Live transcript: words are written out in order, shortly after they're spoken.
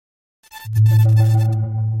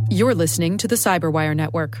You're listening to the Cyberwire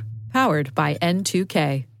Network, powered by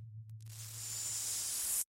N2K.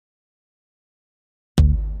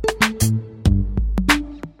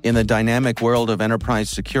 In the dynamic world of enterprise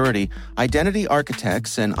security, identity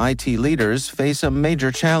architects and IT leaders face a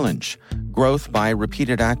major challenge. Growth by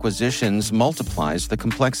repeated acquisitions multiplies the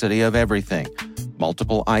complexity of everything.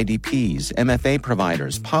 Multiple IDPs, MFA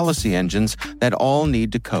providers, policy engines that all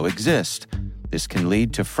need to coexist. This can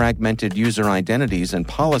lead to fragmented user identities and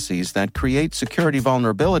policies that create security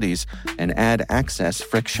vulnerabilities and add access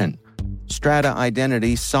friction. Strata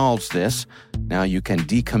Identity solves this. Now you can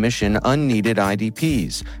decommission unneeded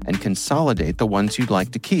IDPs and consolidate the ones you'd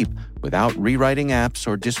like to keep without rewriting apps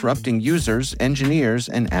or disrupting users, engineers,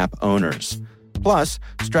 and app owners. Plus,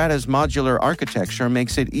 Strata's modular architecture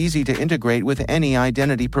makes it easy to integrate with any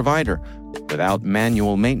identity provider without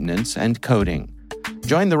manual maintenance and coding.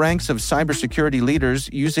 Join the ranks of cybersecurity leaders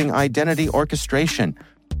using identity orchestration.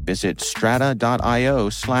 Visit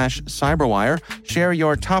strata.io/cyberwire, share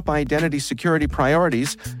your top identity security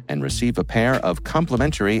priorities, and receive a pair of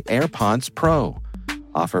complimentary AirPods Pro.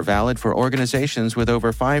 Offer valid for organizations with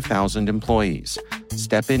over 5,000 employees.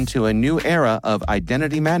 Step into a new era of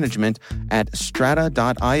identity management at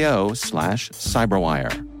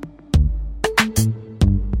strata.io/cyberwire.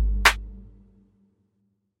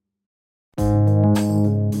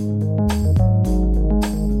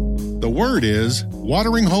 The word is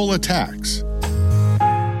watering hole attacks.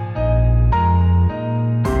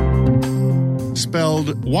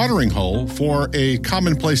 Spelled watering hole for a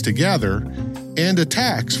common place to gather, and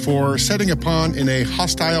attacks for setting upon in a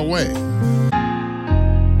hostile way.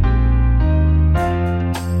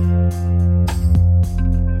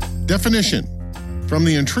 Definition: from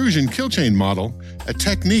the intrusion kill chain model, a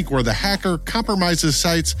technique where the hacker compromises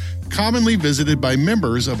sites commonly visited by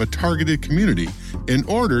members of a targeted community in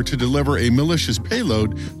order to deliver a malicious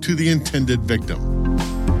payload to the intended victim.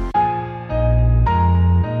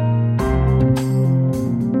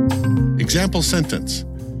 Example sentence: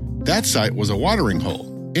 that site was a watering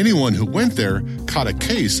hole. Anyone who went there caught a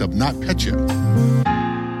case of NotPetya.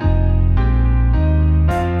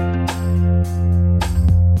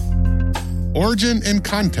 Origin and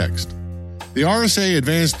context. The RSA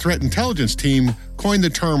Advanced Threat Intelligence Team coined the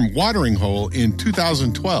term watering hole in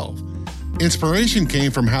 2012. Inspiration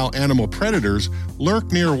came from how animal predators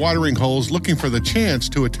lurk near watering holes looking for the chance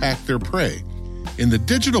to attack their prey. In the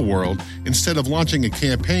digital world, instead of launching a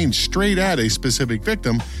campaign straight at a specific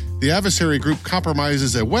victim, the adversary group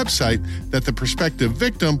compromises a website that the prospective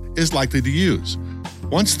victim is likely to use.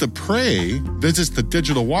 Once the prey visits the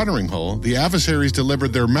digital watering hole, the adversaries deliver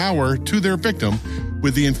their malware to their victim,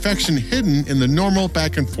 with the infection hidden in the normal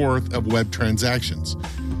back and forth of web transactions.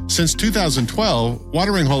 Since 2012,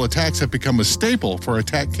 watering hole attacks have become a staple for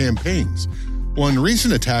attack campaigns. One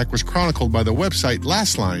recent attack was chronicled by the website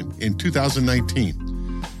Lastline in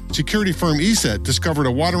 2019. Security firm ESET discovered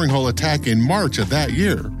a watering hole attack in March of that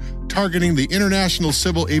year, targeting the International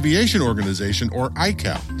Civil Aviation Organization, or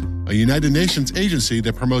ICAO, a United Nations agency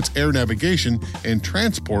that promotes air navigation and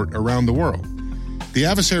transport around the world. The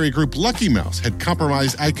adversary group Lucky Mouse had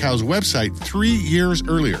compromised ICAO's website 3 years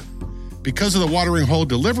earlier. Because of the watering hole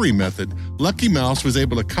delivery method, Lucky Mouse was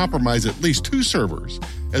able to compromise at least 2 servers,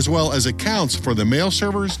 as well as accounts for the mail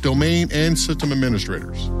servers, domain, and system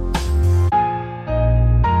administrators.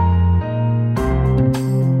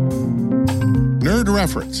 Nerd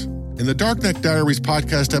reference. In the Darknet Diaries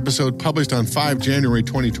podcast episode published on 5 January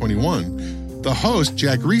 2021, the host,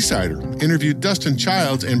 Jack Rhysider, interviewed Dustin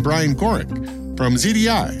Childs and Brian Gorick from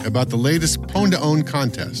ZDI about the latest Pwn2Own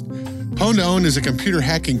contest. Pwn2Own is a computer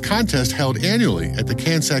hacking contest held annually at the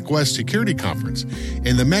CANSEC West Security Conference,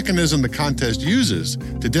 and the mechanism the contest uses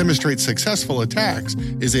to demonstrate successful attacks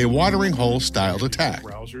is a watering hole-styled attack.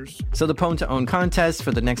 So the Pwn2Own contest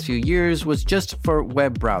for the next few years was just for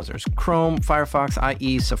web browsers, Chrome, Firefox,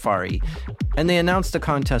 IE, Safari. And they announced the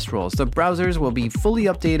contest rules. The browsers will be fully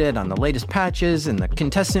updated on the latest patches, and the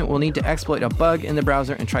contestant will need to exploit a bug in the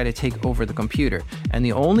browser and try to take over the computer. And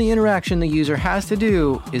the only interaction the user has to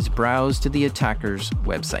do is browse to the attacker's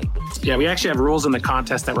website. Yeah, we actually have rules in the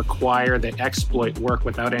contest that require the exploit work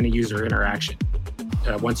without any user interaction.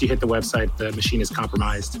 Once you hit the website, the machine is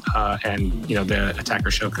compromised, and the attacker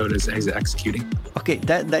shellcode is executing. Okay,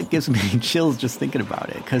 that gives me chills just thinking about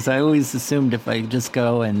it, because I always assumed if I just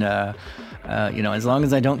go and as long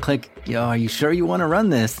as I don't click, are you sure you want to run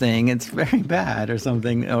this thing? It's very bad or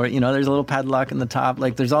something. Or, there's a little padlock in the top.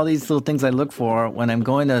 Like, there's all these little things I look for when I'm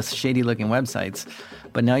going to shady looking websites.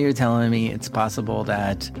 But now you're telling me it's possible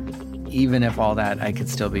that even if all that, I could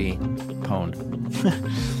still be pwned.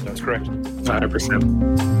 That's correct.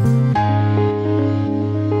 100%.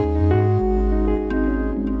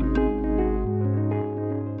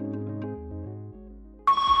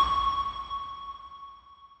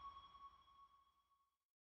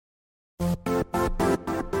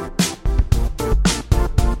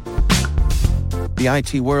 The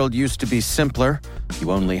IT world used to be simpler.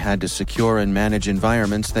 You only had to secure and manage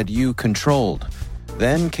environments that you controlled.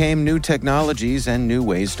 Then came new technologies and new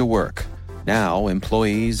ways to work. Now,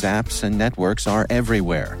 employees, apps, and networks are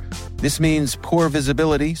everywhere. This means poor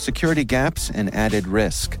visibility, security gaps, and added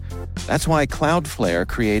risk. That's why Cloudflare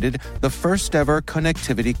created the first-ever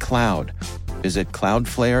connectivity cloud. Visit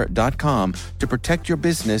cloudflare.com to protect your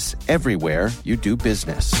business everywhere you do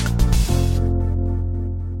business.